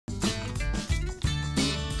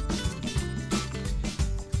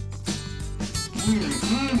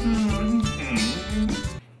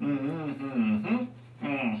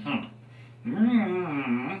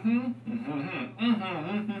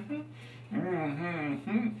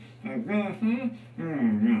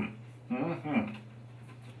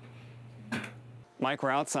Mike, we're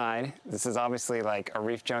outside. This is obviously like a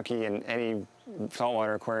reef junkie and any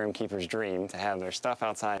saltwater aquarium keeper's dream to have their stuff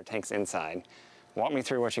outside, tanks inside. Walk me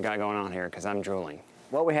through what you got going on here, because I'm drooling.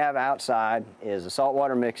 What we have outside is a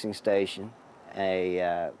saltwater mixing station,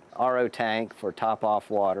 a RO tank for top-off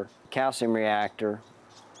water, calcium reactor,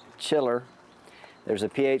 chiller. There's a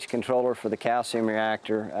pH controller for the calcium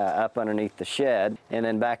reactor up underneath the shed. And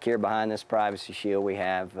then back here behind this privacy shield, we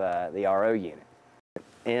have the RO unit.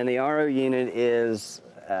 And the RO unit is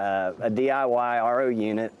a DIY RO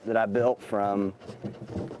unit that I built from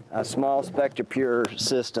a small SpectraPure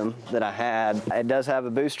system that I had. It does have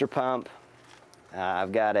a booster pump.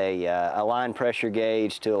 I've got a line pressure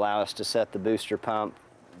gauge to allow us to set the booster pump.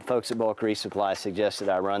 The folks at Bulk Resupply suggested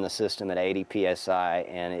I run the system at 80 PSI,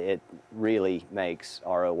 and it really makes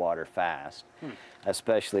RO water fast,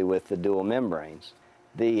 especially with the dual membranes.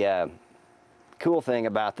 The cool thing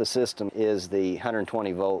about the system is the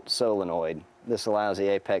 120-volt solenoid. This allows the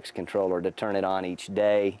Apex controller to turn it on each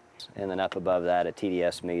day, and then up above that a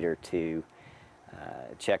TDS meter to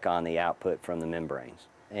check on the output from the membranes.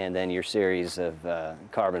 And then your series of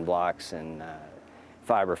carbon blocks and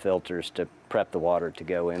fiber filters to prep the water to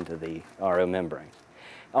go into the RO membranes.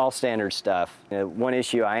 All standard stuff. One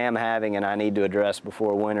issue I am having and I need to address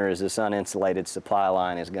before winter is this uninsulated supply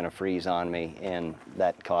line is going to freeze on me, and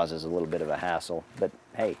that causes a little bit of a hassle. But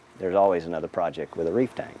hey, there's always another project with a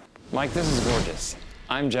reef tank. Mike, this is gorgeous.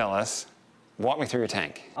 I'm jealous. Walk me through your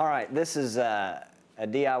tank. All right, this is a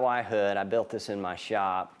DIY hood. I built this in my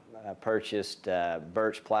shop. I purchased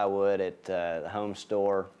birch plywood at the home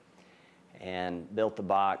store and built the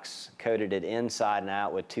box, coated it inside and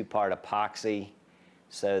out with 2-part epoxy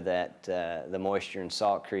so that the moisture and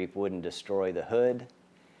salt creep wouldn't destroy the hood.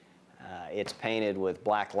 It's painted with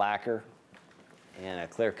black lacquer and a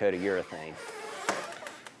clear coat of urethane.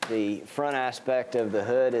 The front aspect of the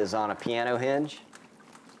hood is on a piano hinge.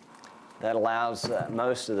 That allows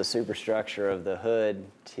most of the superstructure of the hood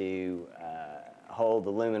to hold the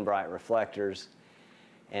Lumen Bright reflectors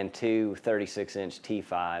and 2 36-inch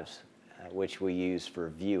T5s, which we use for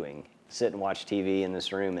viewing. Sit and watch TV in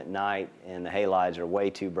this room at night, and the halides are way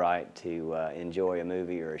too bright to enjoy a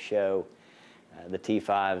movie or a show. The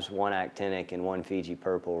T5s, 1 actinic and 1 Fiji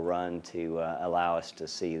purple, run to allow us to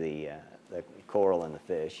see the coral and the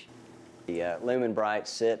fish. The Lumen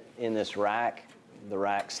Brights sit in this rack. The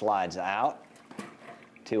rack slides out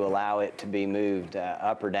to allow it to be moved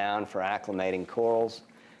up or down for acclimating corals.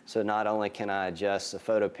 So not only can I adjust the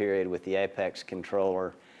photo period with the Apex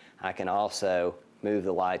controller, I can also move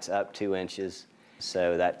the lights up 2 inches.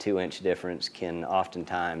 So that 2-inch difference can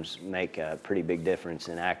oftentimes make a pretty big difference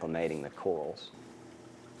in acclimating the corals.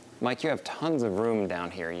 Mike, you have tons of room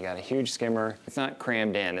down here. You got a huge skimmer. It's not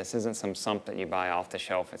crammed in. This isn't some sump that you buy off the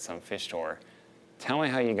shelf at some fish store. Tell me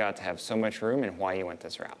how you got to have so much room and why you went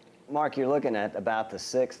this route. Mark, you're looking at about the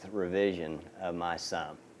 6th revision of my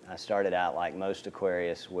sump. I started out like most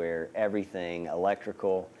aquarists where everything,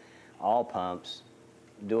 electrical, all pumps,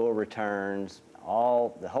 dual returns,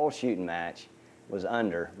 the whole shooting match was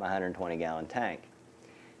under my 120-gallon tank.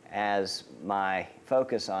 As my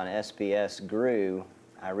focus on SPS grew,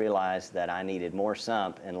 I realized that I needed more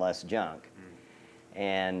sump and less junk.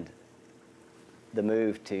 And the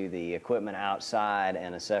move to the equipment outside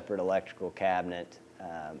and a separate electrical cabinet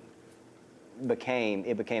became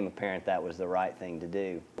apparent that was the right thing to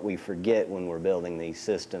do. We forget when we're building these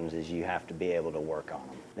systems is you have to be able to work on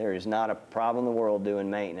them. There is not a problem in the world doing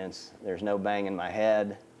maintenance. There's no banging my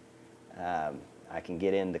head. I can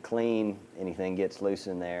get in to clean. Anything gets loose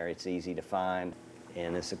in there, it's easy to find.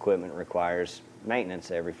 And this equipment requires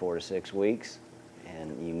maintenance every 4 to 6 weeks,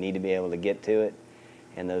 and you need to be able to get to it.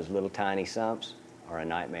 And those little tiny sumps are a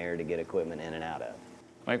nightmare to get equipment in and out of.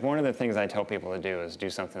 Like, one of the things I tell people to do is do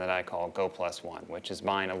something that I call go plus one, which is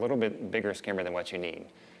buying a little bit bigger skimmer than what you need.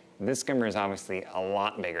 This skimmer is obviously a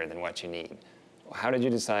lot bigger than what you need. How did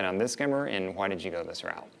you decide on this skimmer, and why did you go this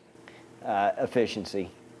route?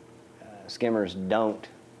 Efficiency. Skimmers don't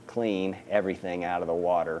clean everything out of the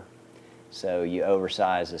water, so you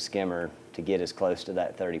oversize a skimmer to get as close to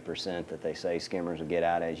that 30% that they say skimmers will get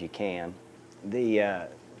out as you can. The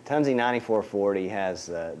Tunzi 9440 has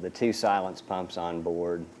the 2 silence pumps on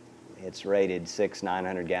board. It's rated 6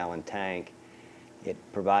 900-gallon tank. It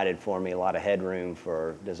provided for me a lot of headroom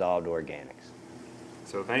for dissolved organics.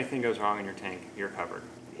 So if anything goes wrong in your tank, you're covered.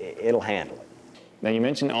 It'll handle it. Now you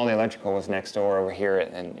mentioned all the electrical was next door over here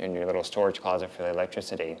in your little storage closet for the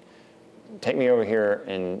electricity. Take me over here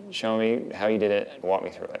and show me how you did it and walk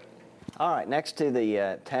me through it. All right, next to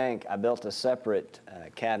the tank, I built a separate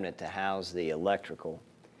cabinet to house the electrical.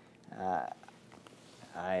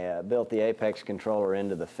 I built the apex controller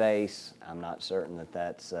into the face. I'm not certain that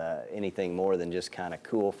that's anything more than just kind of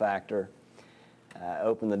cool factor.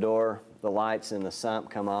 Open the door, the lights in the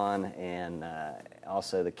sump come on, and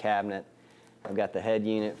also the cabinet. I've got the head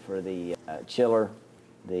unit for the chiller,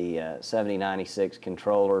 the 7096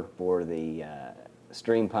 controller for the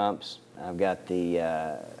stream pumps. I've got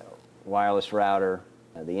the wireless router,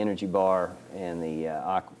 the energy bar, and the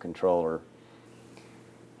aqua controller.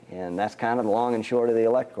 And that's kind of the long and short of the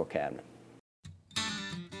electrical cabinet.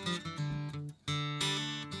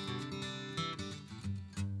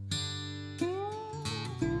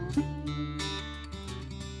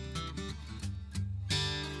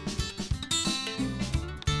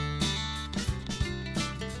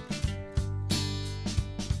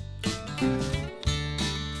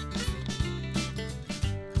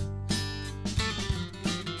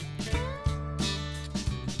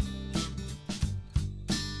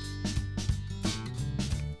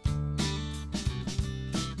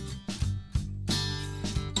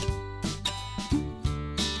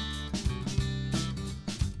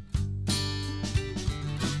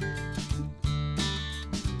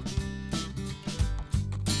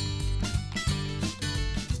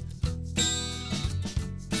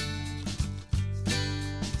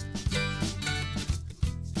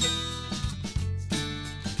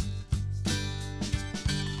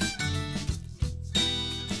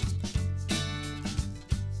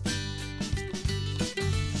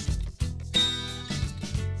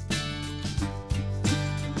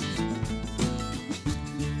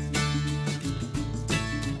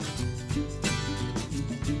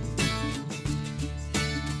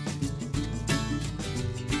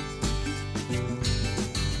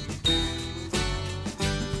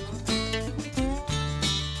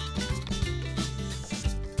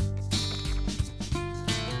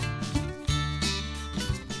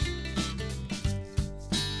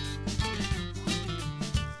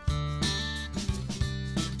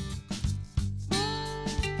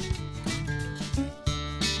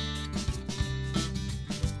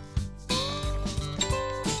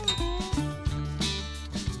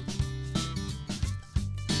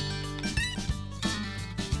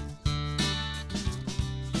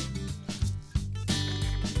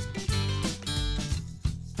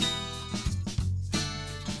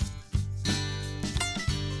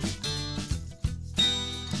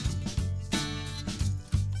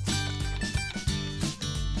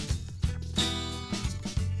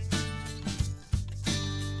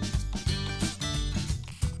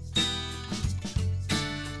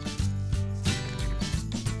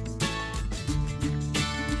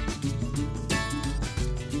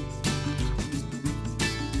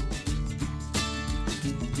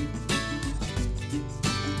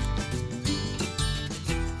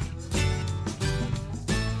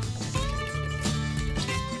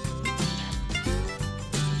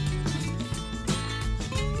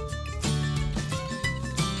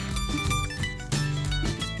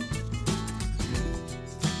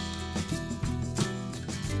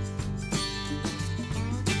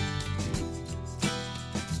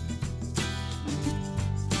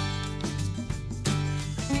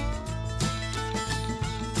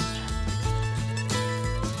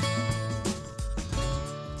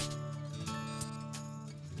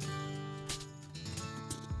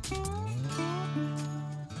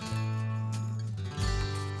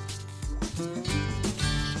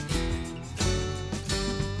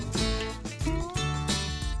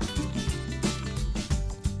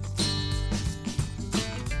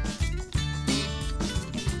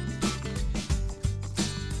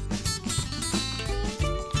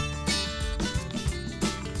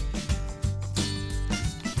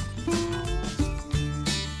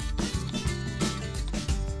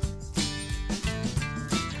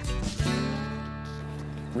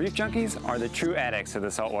 Reef junkies are the true addicts of the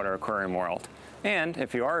saltwater aquarium world. And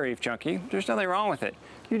if you are a reef junkie, there's nothing wrong with it.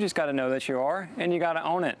 You just got to know that you are, and you got to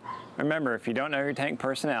own it. Remember, if you don't know your tank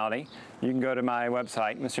personality, you can go to my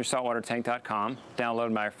website, mrsaltwatertank.com,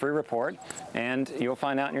 download my free report, and you'll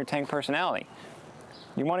find out your tank personality.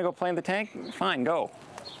 You want to go play in the tank? Fine, go.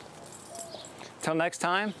 Till next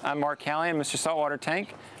time, I'm Mark Callahan, Mr. Saltwater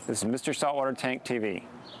Tank. This is Mr. Saltwater Tank TV.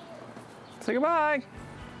 Say goodbye.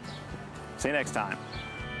 See you next time.